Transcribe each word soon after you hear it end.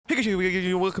Hey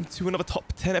guys, welcome to another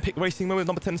top 10 Epic Racing Moments.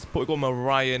 Number 10 spot, we got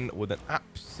Ryan with an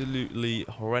absolutely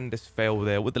horrendous fail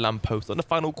there with the lamppost on the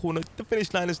final corner. The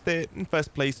finish line is there in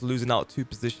first place, losing out 2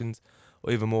 positions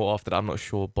or even more after that, I'm not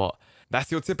sure. But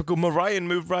that's your typical Ryan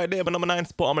move right there. But number 9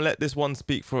 spot, I'm going to let this one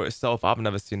speak for itself. I've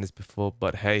never seen this before,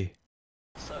 but hey.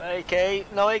 So AK,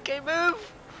 no AK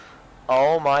move.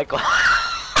 Oh my god.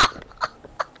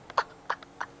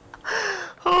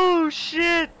 Oh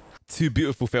shit. 2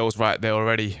 beautiful fails right there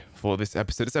already for this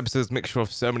episode. This episode is a mixture of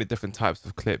so many different types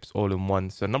of clips all in one.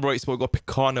 So number 8 spot, we got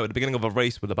Picano at the beginning of a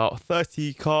race with about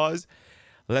 30 cars.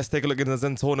 Let's take a look at the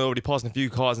Zentorno, already passing a few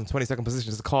cars in 22nd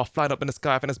position. The car flying up in the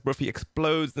sky, and as Bruffy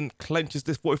explodes and clenches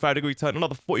this 45-degree turn,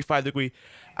 another 45-degree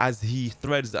as he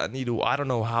threads that needle. I don't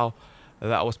know how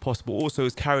that was possible. Also,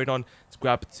 is carried on to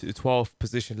grab to 12th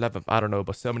position, 11th, I don't know,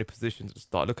 but so many positions to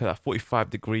start. Look at that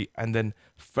 45-degree and then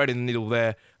threading the needle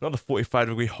there. Another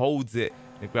 45-degree, holds it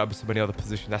and grabs so many other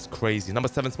positions. That's crazy. Number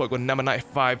 7 spot, got number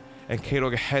 95 and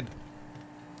K-Dog ahead.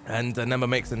 And Nemba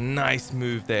makes a nice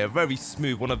move there. Very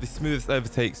smooth. One of the smoothest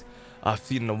overtakes I've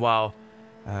seen in a while.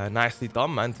 Nicely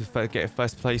done, man, to get in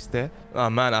first place there. Oh,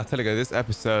 man, I'll tell you guys, this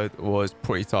episode was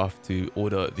pretty tough to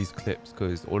order these clips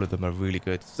because all of them are really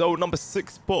good. So, number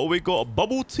 6 spot, we got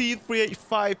Bubble T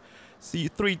 385. See,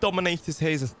 3 Dominators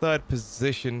here is in 3rd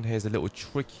position. Here's a little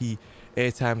tricky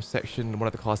airtime section. One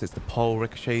of the cars hits the pole,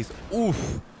 ricochets.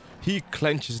 Oof! He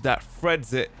clenches that,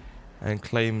 threads it, and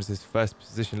claims his 1st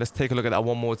position. Let's take a look at that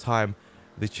one more time.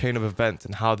 The chain of events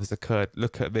and how this occurred.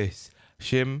 Look at this.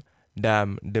 Shim,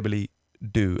 dam, dibbly,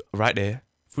 do. Right there.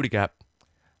 Through the gap.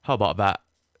 How about that?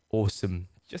 Awesome.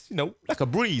 Just, you know, like a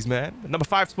breeze, man. Number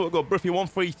 5 spot, got Bruffy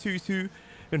 1322.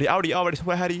 In the Audi R,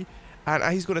 swear Hattie. And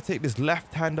he's going to take this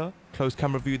left-hander. Close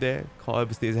camera view there. Car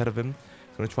oversteers ahead of him.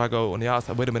 He's going to try to go on the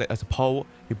outside. Wait a minute. There's a pole.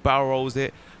 He barrel rolls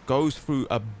it. Goes through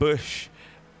a bush.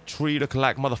 Tree looking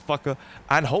like motherfucker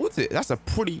and holds it. That's a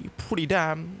pretty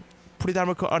damn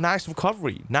nice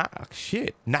recovery. Nice.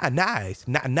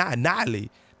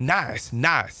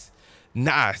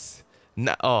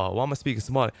 Oh, why am I speaking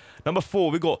Somali? Number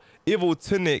 4, we got Evil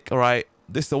Tunic. All right,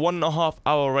 this is a 1.5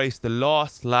 hour race. The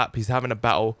last lap, he's having a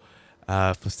battle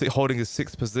for holding his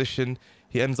 6th position.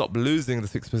 He ends up losing the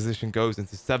 6th position, goes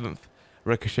into 7th,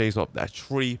 ricochets up that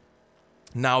tree.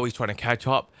 Now he's trying to catch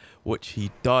up, which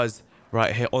he does.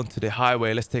 Right here onto the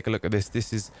highway. Let's take a look at this.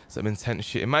 This is some intense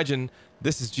shit. Imagine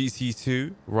this is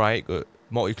GT2, right?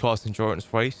 Multi-class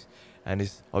endurance race. And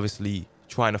he's obviously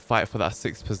trying to fight for that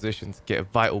 6th position to get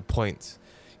vital points,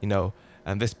 you know.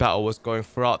 And this battle was going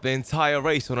throughout the entire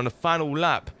race. And on the final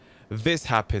lap, this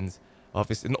happens.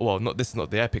 Obviously, well, this is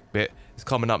not the epic bit. It's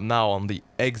coming up now on the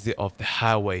exit of the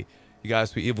highway. You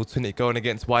guys with Evil Tunic going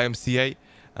against YMCA.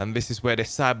 And this is where they're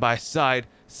side by side.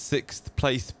 6th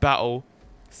place battle.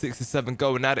 6 and 7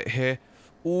 going at it here.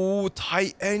 Oh,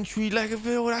 tight entry,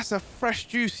 Leggerville. That's a fresh,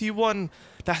 juicy one.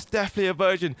 That's definitely a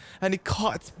virgin. And he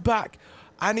cuts back.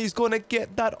 And he's going to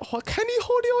get that. Oh, can he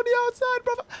hold it on the outside,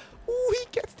 brother? Oh, he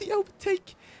gets the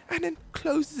overtake. And then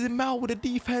closes him out with a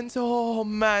defense. Oh,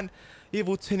 man.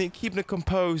 Evil Tunic keeping it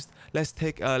composed. Let's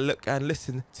take a look and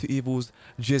listen to Evil's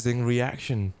jizzing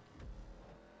reaction.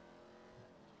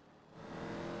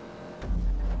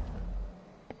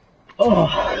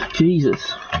 Oh,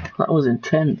 Jesus. That was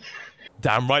intense.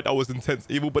 Damn right, that was intense,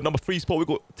 Evil. But number 3 spot, we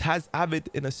got Taz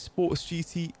Avid in a Sports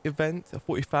GT event, a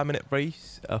 45-minute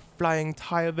race, a flying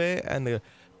tire there, and the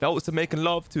belts are making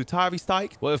love to Tyree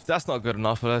Stike. Well, if that's not good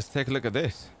enough, let's take a look at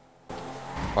this.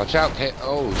 Watch out,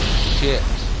 oh shit.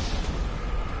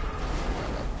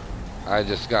 I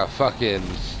just got fucking,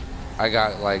 I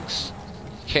got like,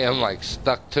 Cam like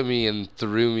stuck to me and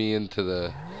threw me into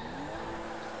the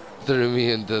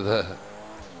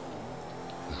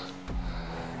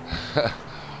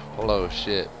oh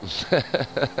shit.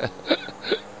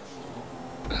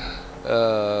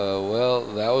 Well,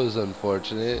 that was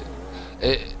unfortunate.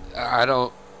 I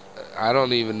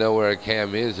don't even know where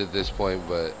Cam is at this point,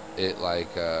 but it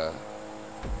like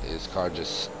his car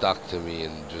just stuck to me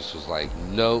and just was like,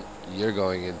 nope, you're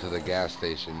going into the gas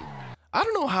station. I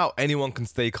don't know how anyone can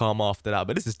stay calm after that,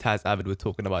 but this is Taz Avid we're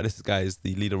talking about. This guy is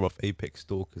the leader of Apex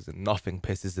Stalkers and nothing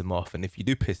pisses him off. And if you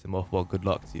do piss him off, well, good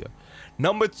luck to you.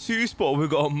 Number 2 spot, we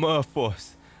got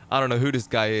Murphos. I don't know who this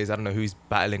guy is. I don't know who he's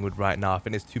battling with right now. I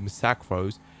think there's 2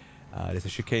 Massacros. There's a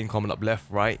chicane coming up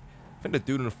left, right. I think the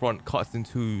dude in the front cuts in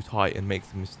too tight and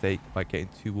makes a mistake by getting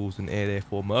 2 wheels in the air.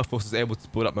 Therefore, Murphos is able to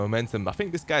build up momentum. I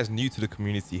think this guy is new to the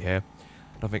community here.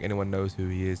 I don't think anyone knows who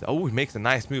he is. Oh, he makes a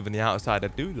nice move on the outside.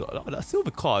 That dude, that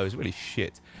silver car is really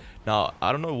shit. Now,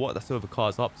 I don't know what that silver car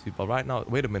is up to, but right now,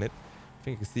 wait a minute. I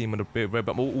think you can see him on a bit of red,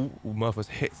 but Murphys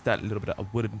hits that little bit of a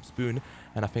wooden spoon,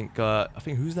 and I think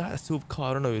who's that? A silver car?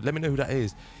 I don't know. Let me know who that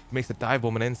is. He makes a dive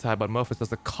bomb on the inside, but Murphys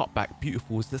does a cutback.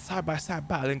 Beautiful. It's the side-by-side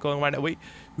battling going right away.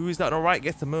 Who is that on the right?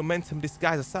 Gets the momentum. This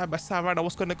guy's a side-by-side right now.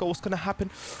 What's gonna go? What's gonna happen?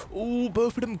 Oh,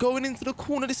 both of them going into the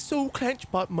corner. This is so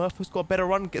clenched, but Murphys got a better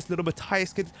run. Gets a little bit tire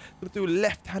skid. Gonna do a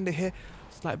left-hander here.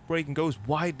 Slight break and goes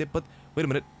wide there, but wait a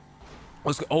minute.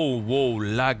 Oh, whoa,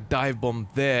 lag dive bomb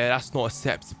there. That's not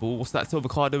acceptable. What's that silver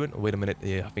car doing? Oh, wait a minute.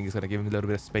 Yeah, I think it's going to give him a little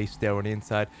bit of space there on the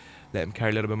inside. Let him carry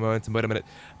a little bit of momentum. Wait a minute.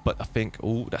 But I think,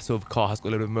 oh, that silver car has got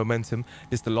a little bit of momentum.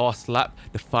 This is the last lap.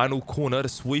 The final corner, the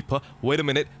sweeper. Wait a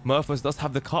minute. Murphys does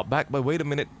have the cut back, but wait a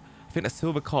minute. I think the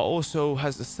silver car also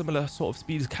has a similar sort of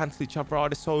speed, cancel each other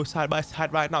out. It's so side by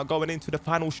side right now, going into the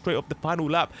final straight of the final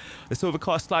lap. The silver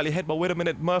car is slightly ahead, but wait a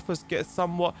minute. Murphys gets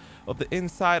somewhat of the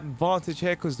inside advantage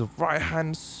here because the right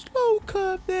hand slow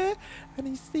curve there, and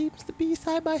he seems to be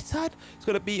side by side. It's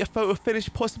going to be a photo finish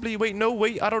possibly. Wait, no,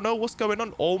 wait, I don't know what's going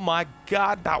on. Oh my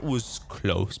God, that was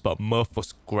close, but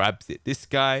Murphys grabs it. This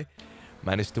guy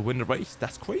managed to win the race.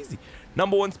 That's crazy.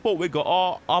 Number 1 spot, we got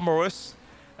our Amorous.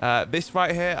 This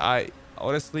right here,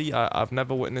 I've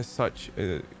never witnessed such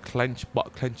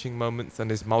butt clenching moments, and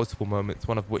there's multiple moments,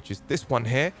 one of which is this one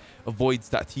here. Avoids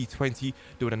that T20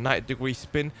 doing a 90-degree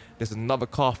spin. There's another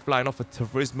car flying off a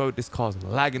Turismo. This car's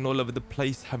lagging all over the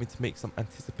place, having to make some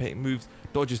anticipating moves.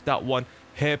 Dodges that one.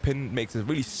 Hairpin makes a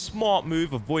really smart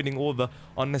move, avoiding all the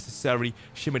unnecessary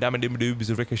shimmy-dammy-dimmy-doobs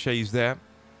and ricochets there.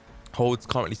 Holds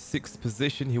currently 6th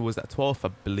position. He was at 12th,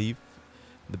 I believe,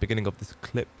 at the beginning of this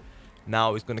clip.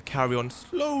 Now he's going to carry on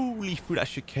slowly through that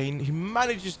chicane. He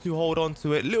manages to hold on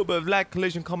to it. A little bit of lag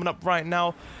collision coming up right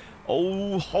now.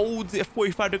 Oh, holds it a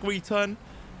 45-degree turn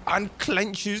and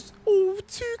clenches. Oh,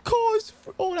 2 cars.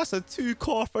 Oh, that's a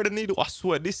 2-car thread of needle. I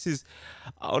swear, this is...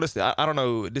 Honestly, I don't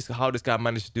know how this guy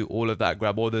managed to do all of that.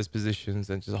 Grab all those positions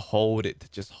and just hold it.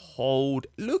 Just hold.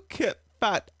 Look at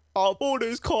that. Of all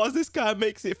those cars, this guy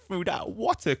makes it through that.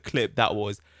 What a clip that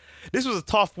was. This was a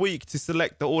tough week to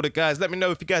select the order, guys. Let me know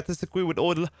if you guys disagree with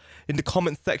order in the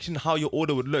comment section, how your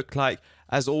order would look like.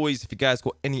 As always, if you guys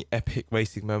got any epic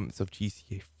racing moments of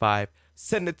GTA 5,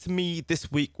 send it to me.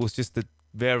 This week was just a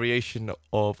variation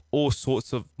of all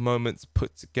sorts of moments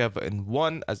put together in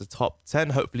one as a top 10.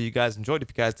 Hopefully you guys enjoyed. If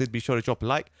you guys did, be sure to drop a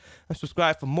like and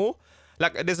subscribe for more.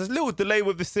 Like, there's a little delay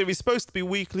with this series. It's supposed to be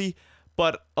weekly,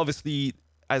 but obviously,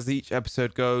 as each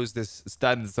episode goes, the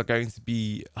standards are going to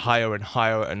be higher and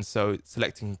higher, and so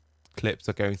selecting clips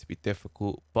are going to be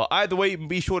difficult. But either way,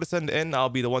 be sure to send it in. I'll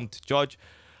be the one to judge.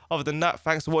 Other than that,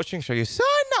 thanks for watching. Show you sign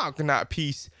out. Good night.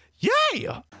 Peace.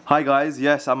 Yeah. Hi guys.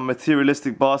 Yes, I'm a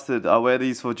materialistic bastard. I wear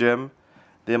these for gym.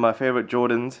 They're my favorite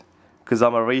Jordans because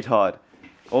I'm a retard.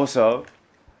 Also,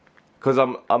 because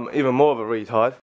I'm even more of a retard.